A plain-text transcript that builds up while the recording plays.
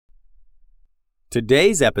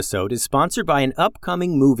Today's episode is sponsored by an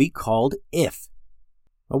upcoming movie called If.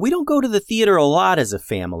 We don't go to the theater a lot as a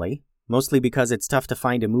family, mostly because it's tough to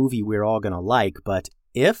find a movie we're all going to like, but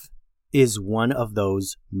If is one of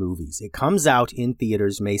those movies. It comes out in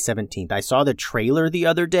theaters May 17th. I saw the trailer the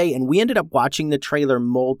other day, and we ended up watching the trailer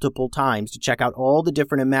multiple times to check out all the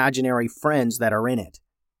different imaginary friends that are in it.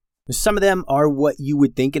 Some of them are what you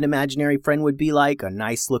would think an imaginary friend would be like, a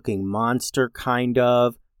nice-looking monster, kind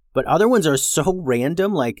of. But other ones are so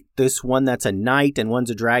random, like this one that's a knight and one's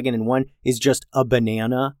a dragon and one is just a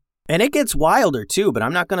banana. And it gets wilder too, but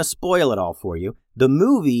I'm not going to spoil it all for you. The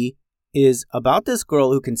movie is about this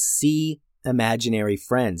girl who can see imaginary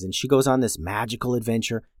friends, and she goes on this magical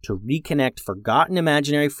adventure to reconnect forgotten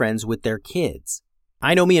imaginary friends with their kids.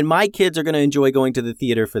 I know me and my kids are going to enjoy going to the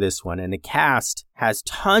theater for this one, and the cast has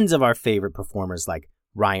tons of our favorite performers like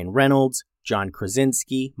Ryan Reynolds, John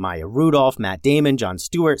Krasinski, Maya Rudolph, Matt Damon, Jon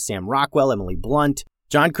Stewart, Sam Rockwell, Emily Blunt.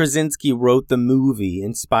 John Krasinski wrote the movie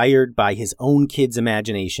inspired by his own kid's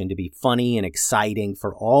imagination to be funny and exciting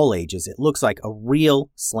for all ages. It looks like a real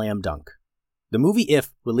slam dunk. The movie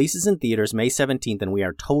If releases in theaters May 17th, and we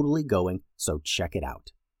are totally going, so check it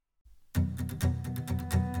out.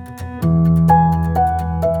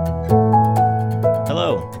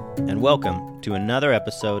 Hello, and welcome to another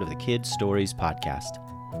episode of the Kid Stories Podcast.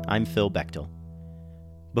 I'm Phil Bechtel.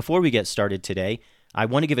 Before we get started today, I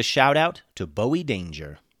want to give a shout out to Bowie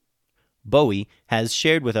Danger. Bowie has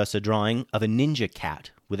shared with us a drawing of a ninja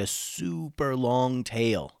cat with a super long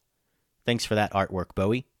tail. Thanks for that artwork,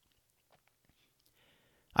 Bowie.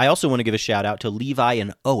 I also want to give a shout out to Levi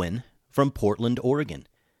and Owen from Portland, Oregon.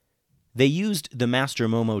 They used the Master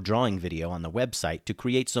Momo drawing video on the website to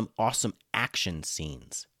create some awesome action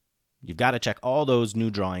scenes. You've got to check all those new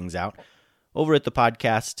drawings out over at the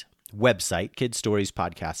podcast website,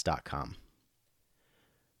 kidstoriespodcast.com.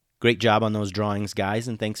 Great job on those drawings, guys,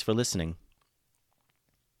 and thanks for listening.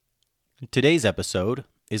 Today's episode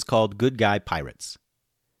is called Good Guy Pirates.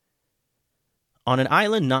 On an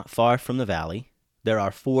island not far from the valley, there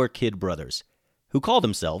are 4 kid brothers who call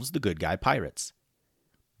themselves the Good Guy Pirates.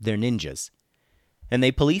 They're ninjas, and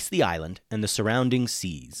they police the island and the surrounding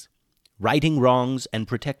seas, righting wrongs and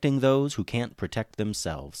protecting those who can't protect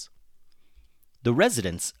themselves. The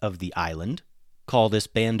residents of the island call this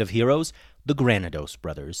band of heroes the Granados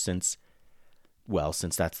Brothers, since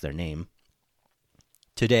that's their name.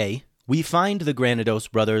 Today, we find the Granados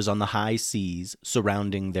Brothers on the high seas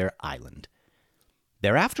surrounding their island.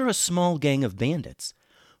 They're after a small gang of bandits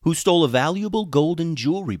who stole a valuable golden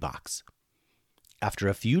jewelry box. After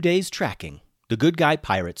a few days tracking, the Good Guy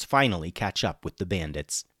Pirates finally catch up with the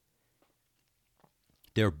bandits.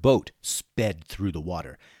 Their boat sped through the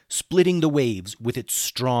water, splitting the waves with its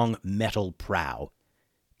strong metal prow.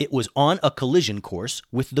 It was on a collision course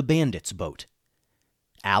with the bandits' boat.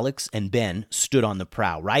 Alex and Ben stood on the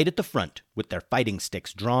prow right at the front with their fighting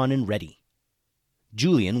sticks drawn and ready.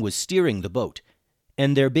 Julian was steering the boat,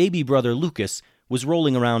 and their baby brother Lucas was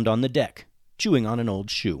rolling around on the deck, chewing on an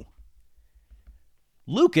old shoe.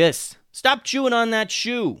 "Lucas, stop chewing on that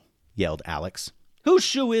shoe," yelled Alex. "Whose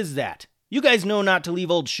shoe is that? You guys know not to leave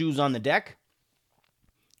old shoes on the deck."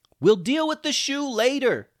 "We'll deal with the shoe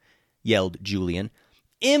later," yelled Julian.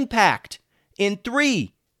 "Impact! In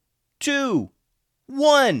 3, 2,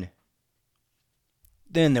 1.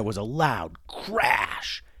 Then there was a loud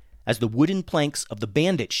crash as the wooden planks of the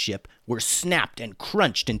bandit ship were snapped and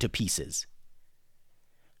crunched into pieces.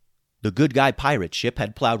 The Good Guy pirate ship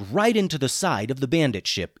had plowed right into the side of the bandit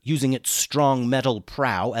ship, using its strong metal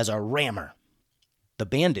prow as a rammer. The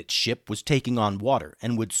bandit ship was taking on water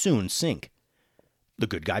and would soon sink. The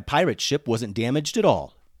Good Guy pirate ship wasn't damaged at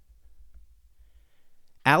all.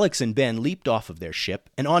 Alex and Ben leaped off of their ship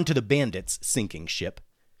and onto the bandits' sinking ship.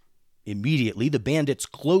 Immediately, the bandits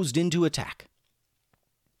closed in to attack.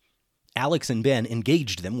 Alex and Ben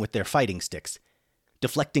engaged them with their fighting sticks,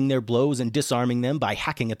 deflecting their blows and disarming them by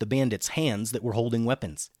hacking at the bandits' hands that were holding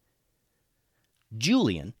weapons.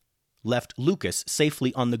 Julian left Lucas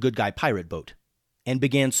safely on the Good Guy pirate boat and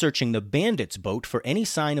began searching the bandits' boat for any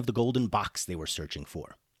sign of the golden box they were searching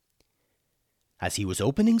for. As he was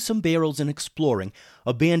opening some barrels and exploring,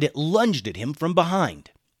 a bandit lunged at him from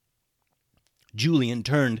behind. Julian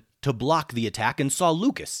turned to block the attack and saw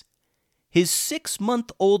Lucas, his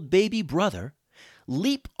 6-month-old baby brother,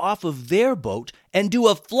 leap off of their boat and do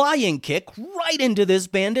a flying kick right into this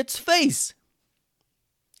bandit's face.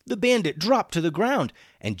 The bandit dropped to the ground,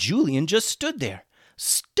 and Julian just stood there,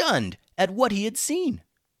 stunned at what he had seen.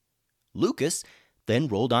 Lucas then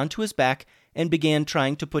rolled onto his back and began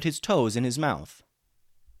trying to put his toes in his mouth.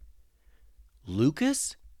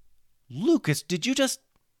 "Lucas? Lucas, did you just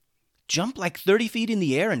Jump like 30 feet in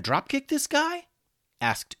the air and dropkick this guy?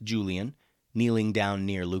 Asked Julian, kneeling down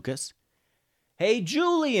near Lucas. Hey,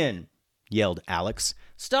 Julian, yelled Alex.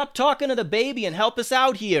 Stop talking to the baby and help us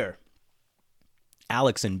out here.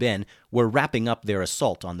 Alex and Ben were wrapping up their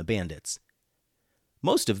assault on the bandits.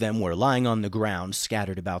 Most of them were lying on the ground,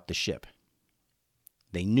 scattered about the ship.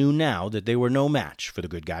 They knew now that they were no match for the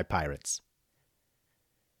good guy pirates.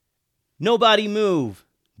 Nobody move,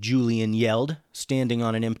 Julian yelled, standing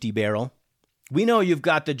on an empty barrel. We know you've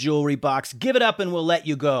got the jewelry box. Give it up and we'll let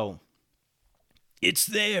you go. It's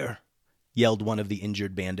there, yelled one of the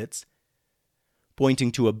injured bandits,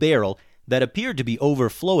 pointing to a barrel that appeared to be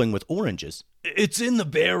overflowing with oranges. It's in the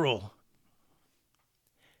barrel.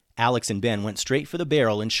 Alex and Ben went straight for the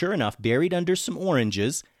barrel, and sure enough, buried under some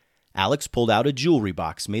oranges, Alex pulled out a jewelry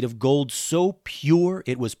box made of gold so pure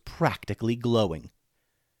it was practically glowing.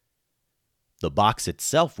 The box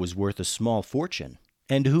itself was worth a small fortune,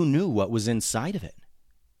 and who knew what was inside of it?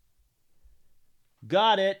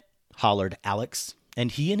 Got it, hollered Alex,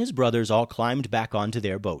 and he and his brothers all climbed back onto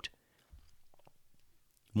their boat.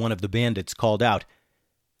 One of the bandits called out,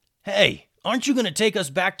 Hey, aren't you going to take us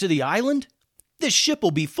back to the island? This ship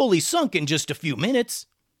will be fully sunk in just a few minutes.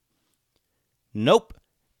 Nope,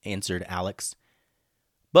 answered Alex.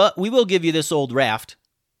 But we will give you this old raft.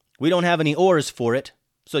 We don't have any oars for it,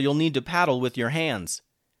 so you'll need to paddle with your hands.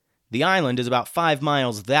 The island is about 5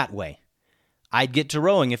 miles that way. I'd get to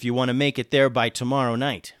rowing if you want to make it there by tomorrow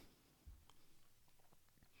night.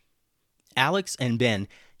 Alex and Ben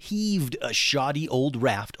heaved a shoddy old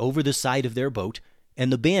raft over the side of their boat,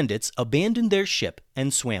 and the bandits abandoned their ship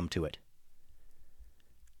and swam to it.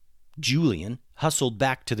 Julian hustled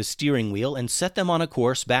back to the steering wheel and set them on a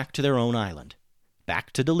course back to their own island,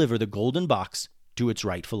 back to deliver the golden box to its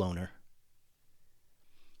rightful owner.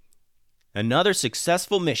 Another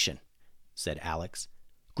successful mission, said Alex.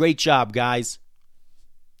 Great job, guys.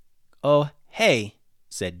 Oh, hey,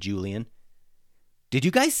 said Julian. Did you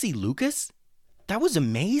guys see Lucas? That was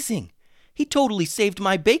amazing. He totally saved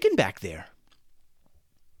my bacon back there.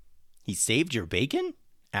 He saved your bacon?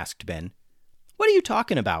 Asked Ben. What are you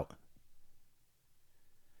talking about?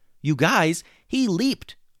 You guys, he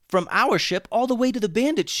leaped from our ship all the way to the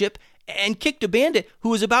bandit ship and kicked a bandit who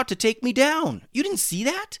was about to take me down. You didn't see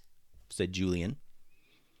that? Said Julian.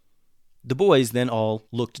 The boys then all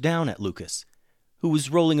looked down at Lucas, who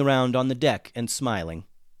was rolling around on the deck and smiling,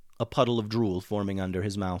 a puddle of drool forming under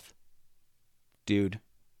his mouth. Dude,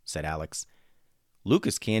 said Alex,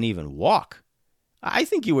 Lucas can't even walk. I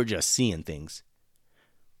think you were just seeing things.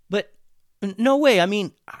 But no way,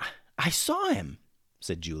 I saw him,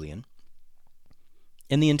 said Julian.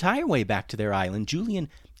 And the entire way back to their island, Julian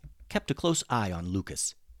kept a close eye on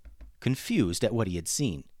Lucas, confused at what he had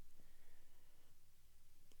seen.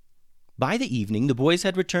 By the evening, the boys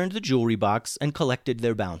had returned the jewelry box and collected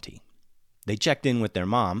their bounty. They checked in with their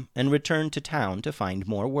mom and returned to town to find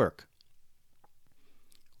more work.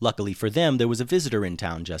 Luckily for them, there was a visitor in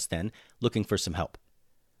town just then, looking for some help.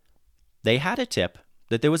 They had a tip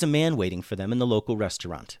that there was a man waiting for them in the local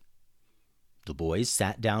restaurant. The boys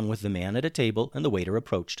sat down with the man at a table, and the waiter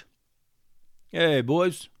approached. Hey,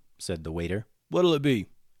 boys, said the waiter. What'll it be?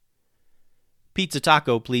 Pizza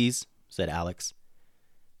taco, please, said Alex.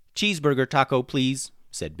 Cheeseburger taco, please,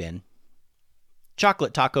 said Ben.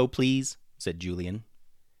 Chocolate taco, please, said Julian.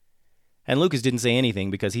 And Lucas didn't say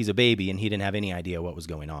anything because he's a baby and he didn't have any idea what was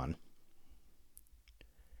going on.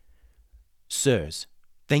 Sirs,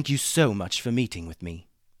 thank you so much for meeting with me,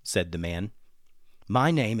 said the man.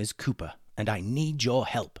 My name is Cooper, and I need your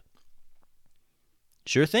help.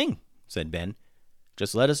 Sure thing, said Ben.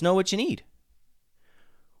 Just let us know what you need.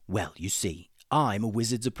 Well, you see, I'm a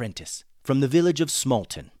wizard's apprentice from the village of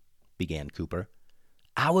Smallton, began Cooper.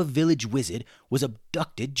 Our village wizard was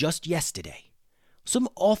abducted just yesterday. Some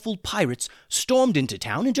awful pirates stormed into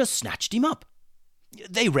town and just snatched him up.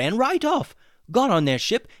 They ran right off, got on their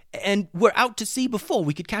ship, and were out to sea before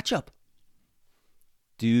we could catch up.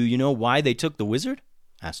 Do you know why they took the wizard?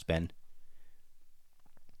 Asked Ben.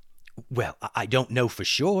 Well, I don't know for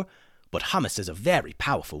sure, but Hummus is a very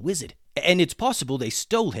powerful wizard, and it's possible they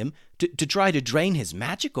stole him to try to drain his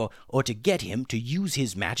magic or to get him to use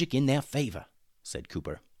his magic in their favor, said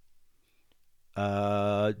Cooper.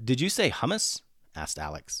 Did you say Hummus? Asked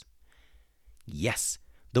Alex. Yes,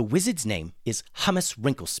 the wizard's name is Hummus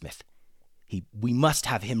Wrinklesmith. We must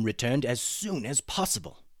have him returned as soon as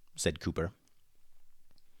possible, said Cooper.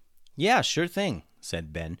 Yeah, sure thing,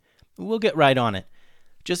 said Ben. We'll get right on it.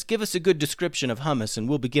 Just give us a good description of Hummus and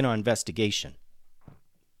we'll begin our investigation.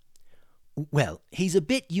 Well, he's a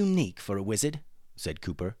bit unique for a wizard, said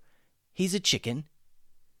Cooper. He's a chicken.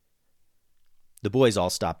 The boys all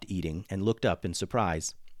stopped eating and looked up in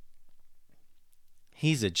surprise.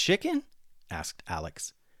 "He's a chicken?" asked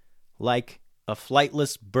Alex. "Like a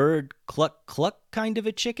flightless bird cluck-cluck kind of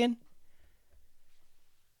a chicken?"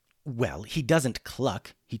 "Well, he doesn't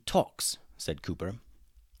cluck, he talks," said Cooper.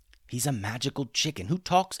 "He's a magical chicken who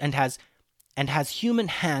talks and has human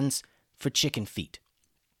hands for chicken feet.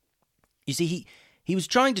 You see, he was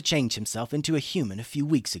trying to change himself into a human a few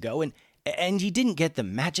weeks ago, and he didn't get the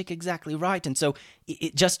magic exactly right, and so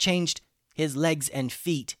it just changed his legs and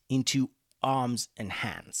feet into arms and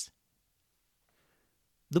hands."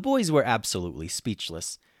 The boys were absolutely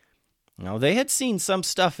speechless. Now, they had seen some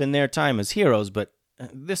stuff in their time as heroes, but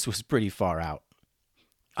this was pretty far out.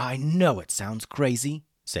 "I know it sounds crazy,"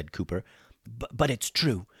 said Cooper, but it's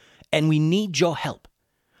true, and we need your help.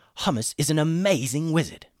 Hummus is an amazing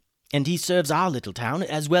wizard, and he serves our little town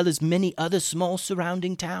as well as many other small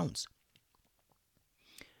surrounding towns.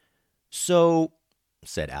 "So,"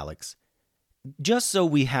 said Alex, "just so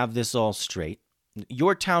we have this all straight,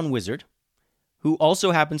 your town wizard, who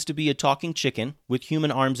also happens to be a talking chicken with human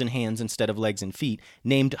arms and hands instead of legs and feet,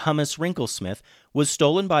 named Hummus Wrinklesmith, was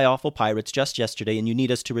stolen by awful pirates just yesterday, and you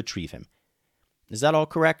need us to retrieve him. Is that all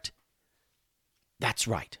correct?" "That's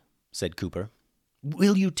right," said Cooper.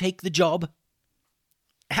 "Will you take the job?"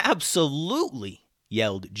 "Absolutely,"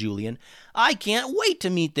 yelled Julian. "I can't wait to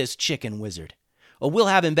meet this chicken wizard. We'll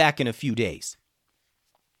have him back in a few days."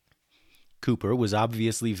 Cooper was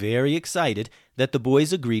obviously very excited that the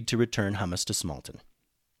boys agreed to return Hummus to Smallton.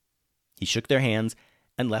 He shook their hands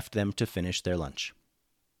and left them to finish their lunch.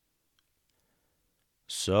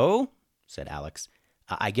 "So," said Alex,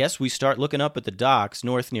 "I guess we start looking up at the docks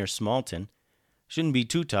north near Smallton. Shouldn't be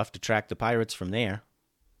too tough to track the pirates from there."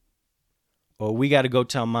 "Oh, we got to go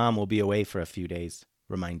tell Mom we'll be away for a few days,"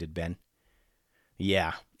 reminded Ben.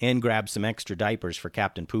 "Yeah, and grab some extra diapers for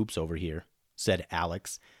Captain Poops over here," said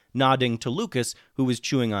Alex, nodding to Lucas, who was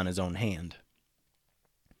chewing on his own hand.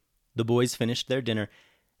 The boys finished their dinner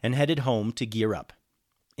and headed home to gear up,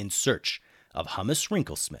 in search of Hummus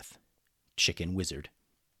Wrinklesmith, Chicken Wizard.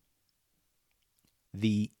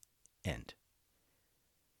 The end.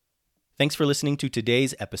 Thanks for listening to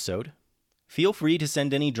today's episode. Feel free to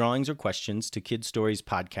send any drawings or questions to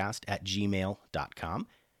kidstoriespodcast@gmail.com,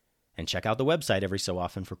 and check out the website every so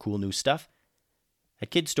often for cool new stuff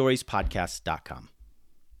at kidstoriespodcast.com.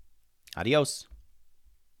 Adios.